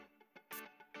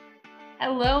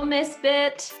Hello,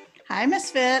 Misfit. Hi,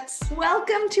 Misfits.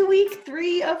 Welcome to week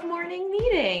 3 of morning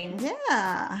meeting.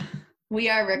 Yeah. We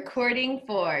are recording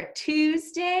for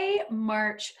Tuesday,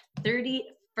 March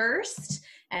 31st,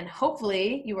 and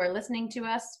hopefully you are listening to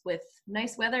us with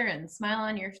nice weather and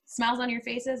smiles on your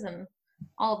faces and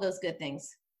all of those good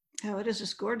things. Oh, it is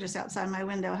just gorgeous outside my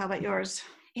window. How about yours?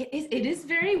 It is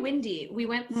very windy. We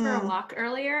went for a walk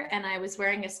earlier and I was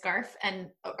wearing a scarf and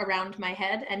around my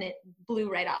head and it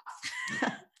blew right off.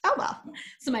 Oh, well.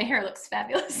 So my hair looks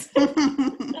fabulous.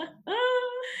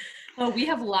 Oh, we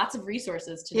have lots of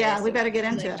resources today. Yeah, we so better get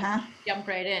into it, huh? Jump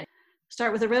right in.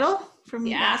 Start with a riddle from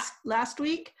last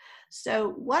week.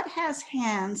 So, what has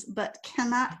hands but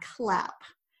cannot clap?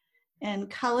 And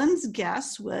Cullen's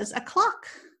guess was a clock.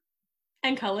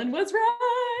 And Cullen was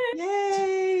right.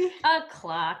 Yay! A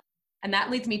clock. And that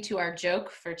leads me to our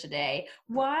joke for today.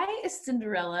 Why is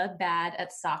Cinderella bad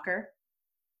at soccer?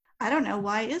 I don't know.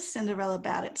 Why is Cinderella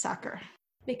bad at soccer?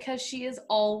 Because she is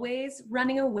always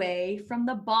running away from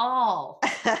the ball.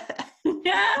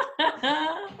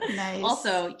 Nice.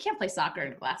 Also, you can't play soccer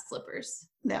in glass slippers.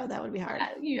 No, that would be hard.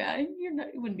 You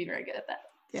wouldn't be very good at that.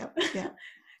 Yep.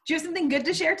 Do you have something good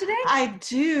to share today? I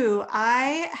do.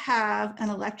 I have an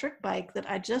electric bike that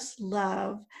I just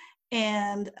love.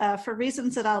 And for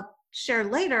reasons that I'll share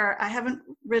later, I haven't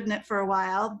ridden it for a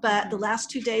while, but the last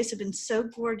 2 days have been so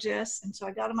gorgeous. And so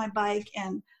I got on my bike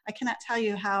and I cannot tell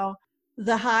you how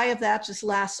the high of that just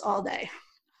lasts all day.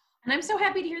 And I'm so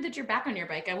happy to hear that you're back on your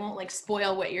bike. I won't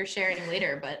spoil what you're sharing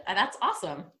later, but that's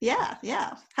awesome. Yeah.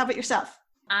 How about yourself?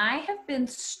 I have been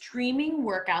streaming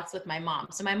workouts with my mom.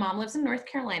 So my mom lives in North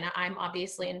Carolina. I'm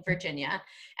obviously in Virginia,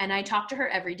 and I talk to her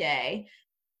every day.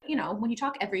 You know, when you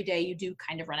talk every day, you do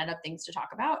kind of run out of things to talk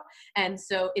about. And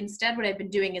so instead, what I've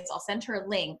been doing is I'll send her a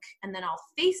link and then I'll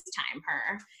FaceTime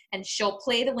her and she'll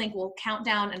play the link. We'll count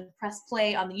down and press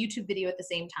play on the YouTube video at the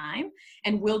same time.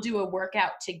 And we'll do a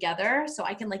workout together. So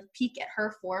I can peek at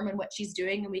her form and what she's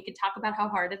doing. And we can talk about how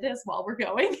hard it is while we're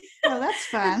going. Oh, that's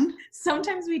fun.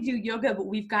 Sometimes we do yoga, but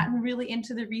we've gotten really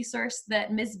into the resource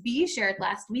that Ms. B shared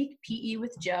last week, PE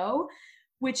with Joe,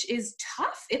 which is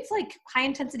tough. It's like high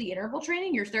intensity interval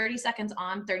training. You're 30 seconds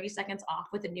on, 30 seconds off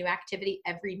with a new activity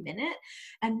every minute.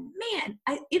 And man,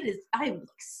 I'm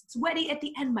sweaty at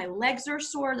the end. My legs are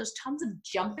sore. There's tons of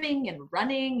jumping and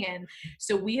running. And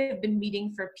so we have been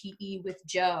meeting for PE with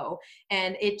Joe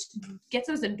and it gets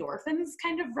those endorphins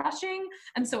kind of rushing.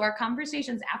 And so our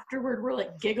conversations afterward, we're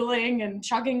giggling and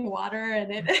chugging water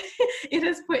and it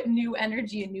has put new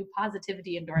energy and new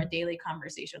positivity into our daily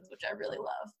conversations, which I really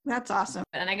love. That's awesome.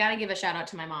 And I got to give a shout out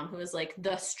to my mom, who is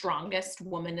the strongest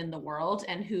woman in the world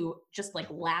and who just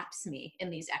laps me in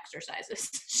these exercises.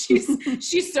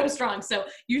 She's so strong. So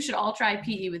you should all try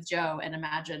PE with Joe and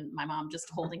imagine my mom just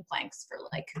holding planks for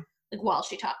while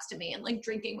she talks to me and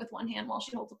drinking with one hand while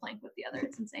she holds a plank with the other.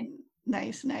 It's insane.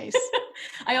 Nice.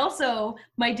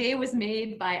 My day was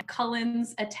made by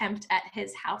Cullen's attempt at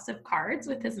his house of cards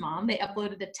with his mom. They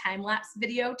uploaded a time-lapse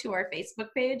video to our Facebook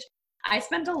page. I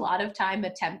spent a lot of time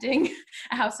attempting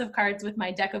a house of cards with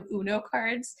my deck of Uno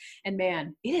cards, and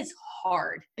man, it is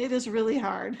hard. It is really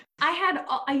hard.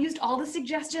 I used all the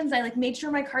suggestions. I made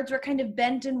sure my cards were kind of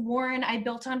bent and worn. I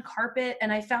built on carpet,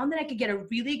 and I found that I could get a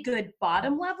really good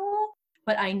bottom level,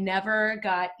 but I never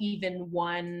got even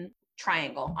one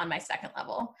triangle on my second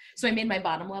level. So I made my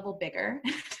bottom level bigger. I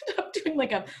ended up doing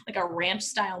a ranch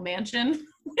style mansion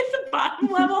with the bottom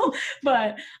level,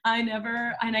 but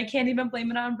I can't even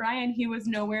blame it on Brian. He was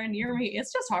nowhere near me.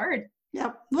 It's just hard.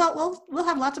 Yep. Well, we'll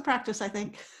have lots of practice, I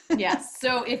think. Yes.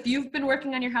 So if you've been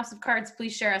working on your house of cards,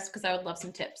 please share us because I would love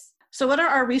some tips. So what are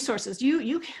our resources?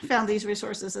 You found these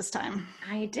resources this time.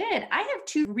 I did. I have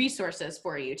 2 resources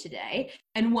for you today.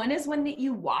 And one is one that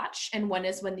you watch and one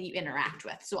is one that you interact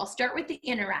with. So I'll start with the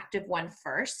interactive one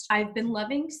first. I've been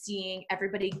loving seeing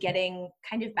everybody getting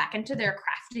kind of back into their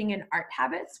crafting and art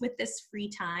habits with this free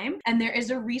time. And there is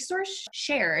a resource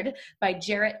shared by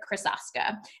Jarrett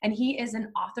Krasoska. And he is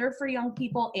an author for young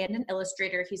people and an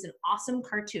illustrator. He's an awesome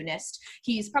cartoonist.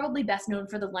 He's probably best known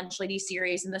for the Lunch Lady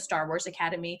series and the Star Wars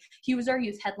Academy. He was our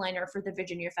youth headliner for the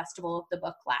Virginia Festival of the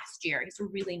Book last year. He's a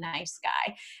really nice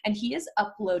guy. And he is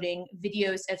uploading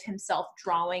videos of himself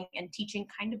drawing and teaching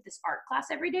kind of this art class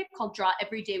every day called Draw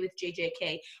Every Day with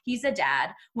JJK. He's a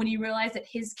dad. When he realized that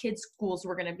his kids' schools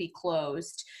were going to be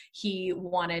closed, he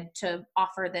wanted to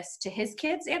offer this to his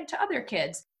kids and to other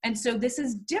kids. And so this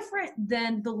is different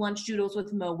than the Lunch Doodles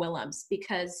with Mo Willems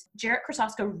because Jarrett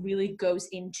Krasoska really goes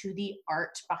into the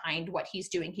art behind what he's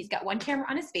doing. He's got one camera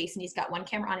on his face and he's got one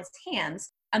camera on his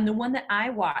hands. And the one that I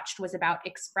watched was about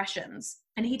expressions.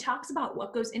 And he talks about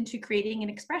what goes into creating an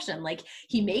expression. Like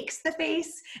he makes the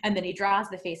face and then he draws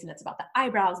the face, and it's about the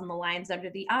eyebrows and the lines under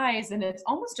the eyes. And it's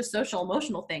almost a social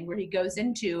emotional thing where he goes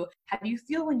into, how do you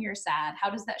feel when you're sad? How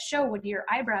does that show? What do your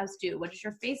eyebrows do? What does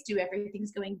your face do?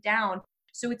 Everything's going down.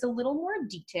 So it's a little more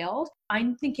detailed.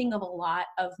 I'm thinking of a lot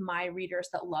of my readers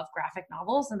that love graphic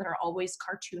novels and that are always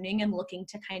cartooning and looking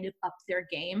to kind of up their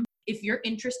game. If you're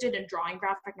interested in drawing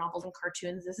graphic novels and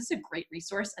cartoons, this is a great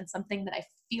resource and something that I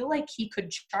feel like he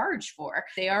could charge for.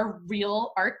 They are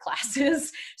real art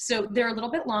classes. So they're a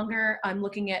little bit longer. I'm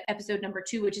looking at episode number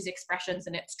 2, which is expressions,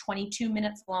 and it's 22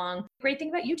 minutes long. The great thing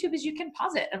about YouTube is you can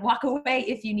pause it and walk away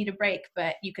if you need a break,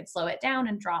 but you could slow it down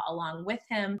and draw along with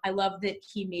him. I love that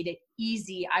he made it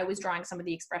easy. I was drawing some of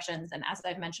the expressions, and as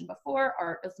I've mentioned before,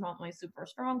 art is not my super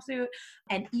strong suit.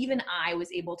 And even I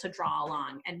was able to draw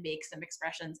along and make some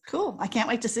expressions. Cool. I can't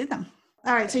wait to see them.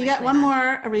 All right. So you got one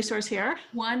more resource here.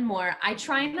 One more. I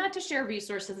try not to share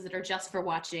resources that are just for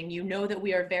watching. You know that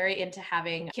we are very into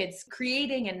having kids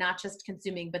creating and not just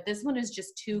consuming, but this one is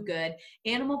just too good.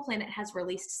 Animal Planet has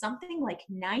released something like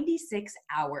 96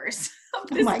 hours of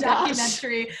this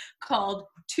documentary called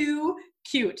Too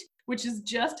Cute, which is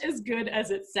just as good as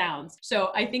it sounds.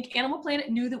 So I think Animal Planet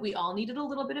knew that we all needed a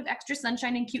little bit of extra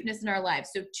sunshine and cuteness in our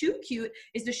lives. So Too Cute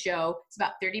is the show. It's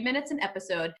about 30 minutes an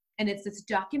episode. And it's this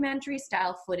documentary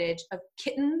style footage of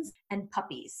kittens and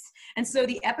puppies. And so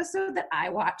the episode that I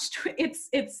watched, it's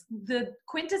the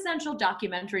quintessential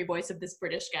documentary voice of this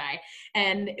British guy.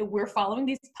 And we're following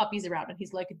these puppies around, and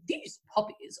he's like, these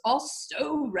puppies are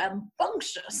so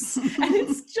rambunctious. And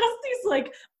it's just these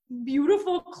like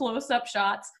beautiful close-up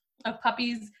shots of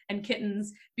puppies and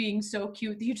kittens being so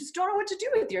cute that you just don't know what to do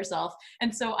with yourself.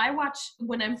 And so I watch,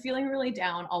 when I'm feeling really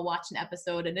down, I'll watch an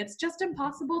episode, and it's just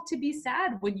impossible to be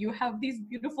sad when you have these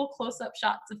beautiful close-up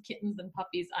shots of kittens and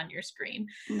puppies on your screen.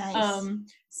 Nice.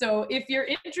 So if you're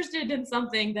interested in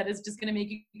something that is just going to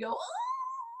make you go,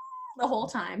 oh, the whole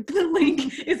time, the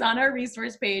link is on our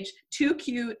resource page. Too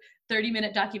Cute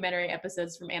 30-minute documentary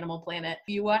episodes from Animal Planet.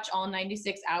 If you watch all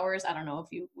 96 hours, I don't know if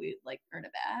we like earn a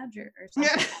badge or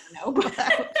something. I don't know.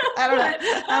 I don't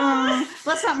know.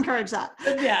 Let's not encourage that.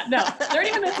 Yeah, no,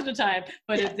 30 minutes at a time.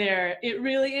 But it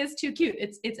really is too cute.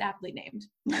 It's aptly named.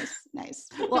 Nice.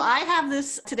 Well, I have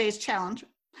today's challenge.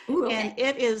 Ooh, okay. And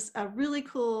it is a really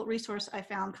cool resource I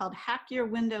found called Hack Your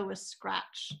Window with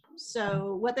Scratch.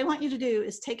 So what they want you to do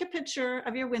is take a picture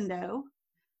of your window.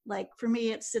 Like for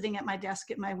me, it's sitting at my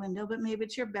desk at my window, but maybe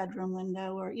it's your bedroom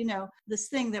window, or, this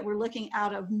thing that we're looking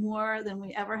out of more than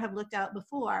we ever have looked out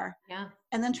before. Yeah.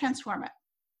 And then transform it,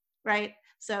 right?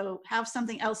 So have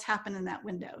something else happen in that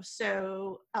window.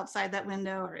 So outside that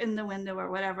window or in the window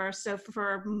or whatever. So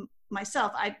for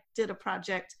myself, I did a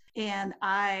project and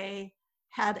I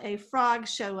had a frog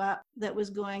show up that was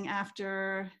going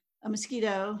after a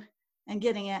mosquito and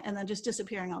getting it and then just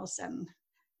disappearing all of a sudden.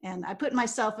 And I put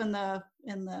myself in the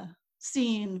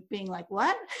scene being like,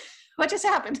 what just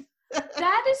happened?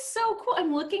 That is so cool.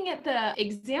 I'm looking at the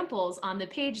examples on the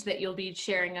page that you'll be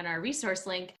sharing on our resource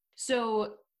link.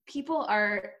 So people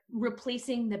are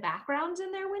replacing the backgrounds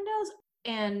in their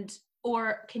windows,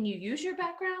 or can you use your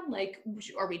background? Like,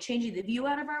 are we changing the view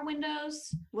out of our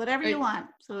windows? Whatever you want.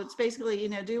 So it's basically,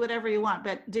 do whatever you want,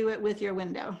 but do it with your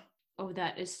window. Oh,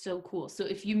 that is so cool. So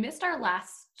if you missed our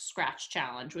last Scratch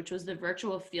challenge, which was the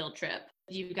virtual field trip,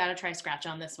 you've got to try Scratch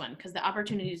on this one because the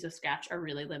opportunities of Scratch are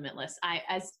really limitless.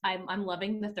 I'm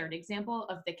loving the third example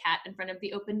of the cat in front of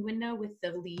the open window with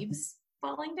the leaves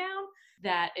falling down.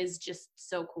 That is just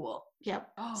so cool. Yep.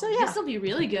 Oh, so yeah, this will be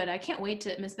really good. I can't wait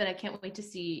to, Miss Bet, I can't wait to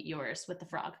see yours with the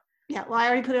frog. Yeah, well, I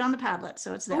already put it on the Padlet,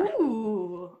 so it's there.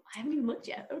 Ooh, I haven't even looked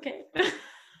yet. Okay.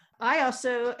 I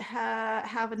also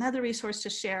have another resource to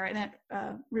share, and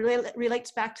it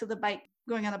relates back to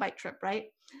going on a bike trip, right?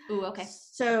 Ooh, okay.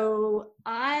 So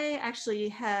I actually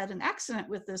had an accident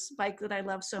with this bike that I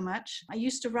love so much. I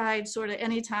used to ride sort of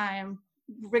anytime,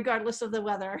 regardless of the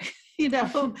weather, and it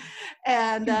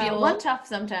can be a little tough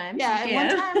sometimes.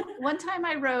 Yeah, one time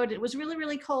I rode, it was really,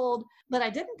 really cold, but I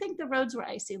didn't think the roads were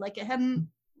icy. Like it hadn't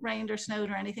rained or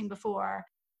snowed or anything before.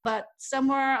 But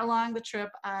somewhere along the trip,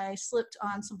 I slipped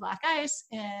on some black ice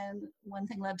and one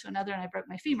thing led to another and I broke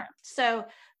my femur. So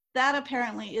that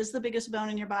apparently is the biggest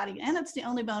bone in your body. And it's the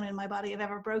only bone in my body I've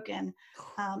ever broken.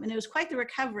 And it was quite the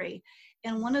recovery.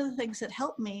 And one of the things that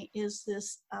helped me is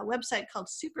this website called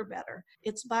Super Better.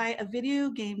 It's by a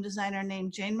video game designer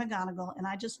named Jane McGonigal, and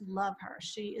I just love her.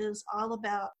 She is all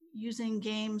about using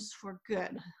games for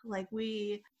good. Like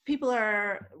people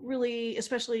are really,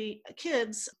 especially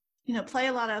kids, play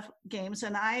a lot of games,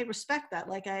 and I respect that.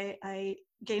 Like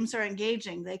games are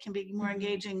engaging. They can be more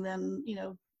engaging than,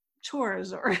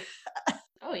 chores or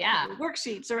oh yeah,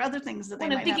 worksheets or other things that they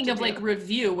when might I'm thinking have of to do. like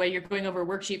review where you're going over a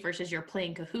worksheet versus you're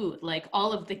playing Kahoot, like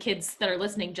all of the kids that are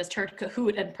listening just heard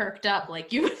Kahoot and perked up.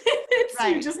 Like you,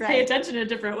 you just pay attention in a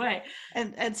different way.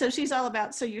 And so she's all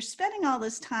about, so you're spending all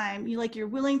this time, you're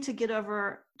willing to get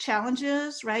over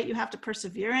challenges, right? You have to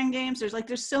persevere in games.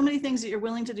 There's so many things that you're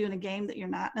willing to do in a game that you're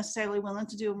not necessarily willing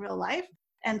to do in real life.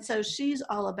 And so she's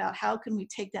all about how can we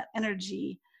take that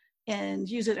energy and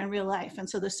use it in real life. And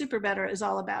so the Super Better is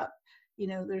all about,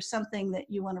 there's something that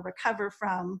you want to recover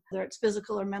from, whether it's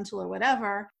physical or mental or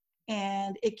whatever,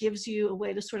 and it gives you a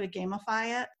way to sort of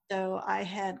gamify it. So I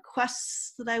had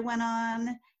quests that I went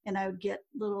on, and I would get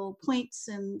little points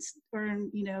and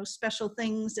earn, special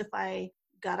things if I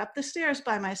got up the stairs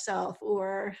by myself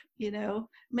or,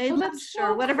 made lunch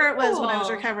or whatever it was when I was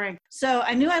recovering. So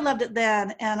I knew I loved it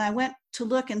then, and I went to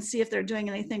look and see if they're doing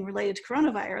anything related to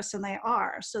coronavirus, and they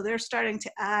are. So they're starting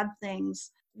to add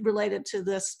things related to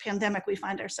this pandemic we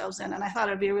find ourselves in. And I thought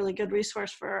it'd be a really good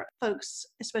resource for folks,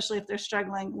 especially if they're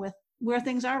struggling with where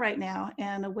things are right now,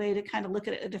 and a way to kind of look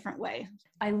at it a different way.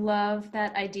 I love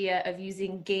that idea of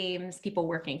using games, people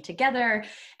working together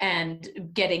and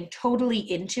getting totally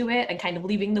into it and kind of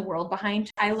leaving the world behind.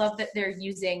 I love that they're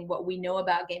using what we know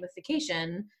about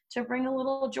gamification to bring a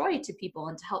little joy to people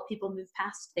and to help people move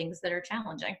past things that are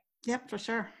challenging. Yep, for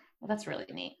sure. Well, that's really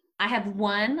neat. I have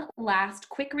one last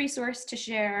quick resource to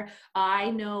share.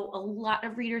 I know a lot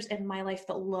of readers in my life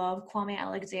that love Kwame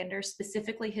Alexander,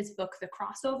 specifically his book, The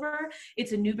Crossover.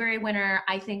 It's a Newbery winner.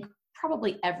 I think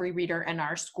probably every reader in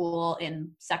our school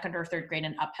in second or third grade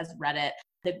and up has read it.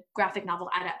 The graphic novel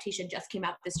adaptation just came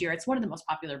out this year. It's one of the most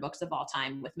popular books of all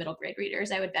time with middle grade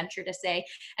readers, I would venture to say.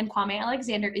 And Kwame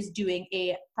Alexander is doing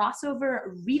a crossover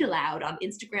read aloud on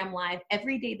Instagram Live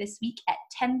every day this week at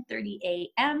 10:30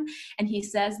 a.m. And he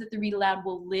says that the read aloud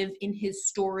will live in his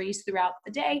stories throughout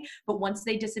the day, but once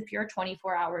they disappear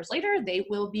 24 hours later, they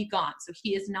will be gone. So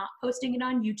he is not posting it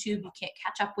on YouTube. You can't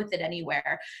catch up with it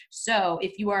anywhere. So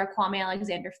if you are a Kwame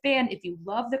Alexander fan, if you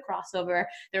love the crossover,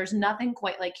 there's nothing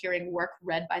quite like hearing work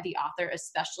read by the author,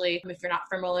 especially if you're not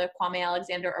familiar with Kwame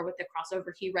Alexander or with the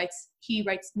crossover. He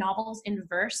writes novels in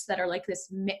verse that are like this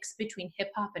mix between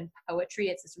hip hop and poetry.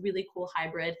 It's this really cool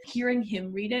hybrid. Hearing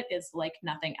him read it is like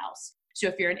nothing else. So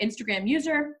if you're an Instagram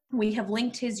user, we have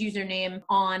linked his username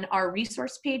on our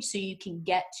resource page so you can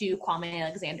get to Kwame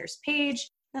Alexander's page.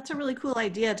 That's a really cool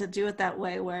idea to do it that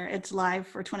way, where it's live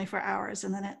for 24 hours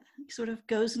and then it sort of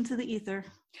goes into the ether.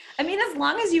 I mean, as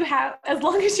long as you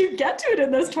get to it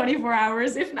in those 24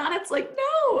 hours, if not, it's like,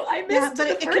 no, I missed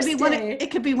but the first day.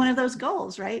 It could be one of those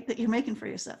goals, right? That you're making for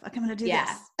yourself. I'm going to do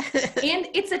this. And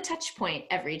it's a touch point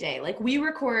every day. Like we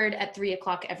record at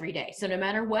 3:00 every day. So no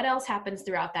matter what else happens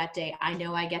throughout that day, I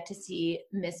know I get to see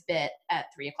Miss Bit at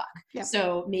 3:00. Yep.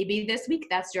 So maybe this week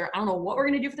I don't know what we're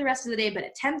going to do for the rest of the day, but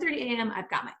at 10:30 a.m. I've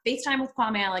got my FaceTime with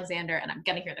Kwame Alexander and I'm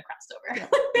going to hear the crossover.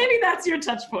 Yep. Maybe that's your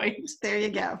touch point. There you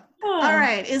go. Oh. All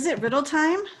right. Is it riddle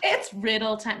time? It's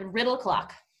riddle time. Riddle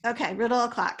clock. Okay. Riddle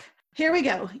clock. Here we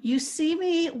go. You see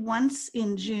me once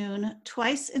in June,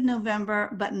 twice in November,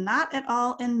 but not at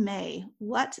all in May.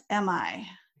 What am I?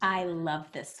 I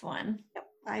love this one. Yep.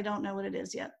 I don't know what it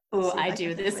is yet. Oh, I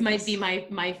do. This might be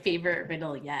my favorite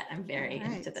riddle yet. I'm very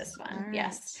into this one. Right.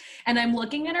 Yes. And I'm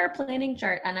looking at our planning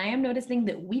chart and I am noticing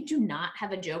that we do not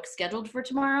have a joke scheduled for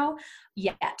tomorrow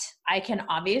yet. I can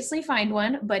obviously find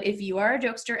one, but if you are a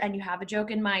jokester and you have a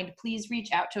joke in mind, please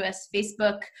reach out to us,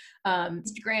 Facebook,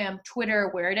 Instagram, Twitter,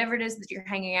 wherever it is that you're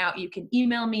hanging out. You can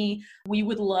email me. We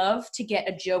would love to get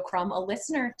a joke from a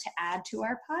listener to add to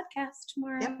our podcast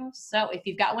tomorrow. Yep. So if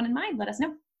you've got one in mind, let us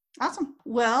know. Awesome.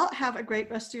 Well, have a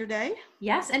great rest of your day.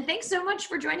 Yes. And thanks so much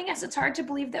for joining us. It's hard to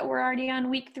believe that we're already on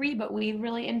week 3, but we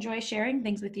really enjoy sharing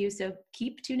things with you. So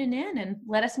keep tuning in and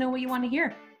let us know what you want to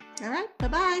hear. All right.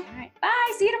 Bye-bye. All right.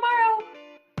 Bye. See you tomorrow.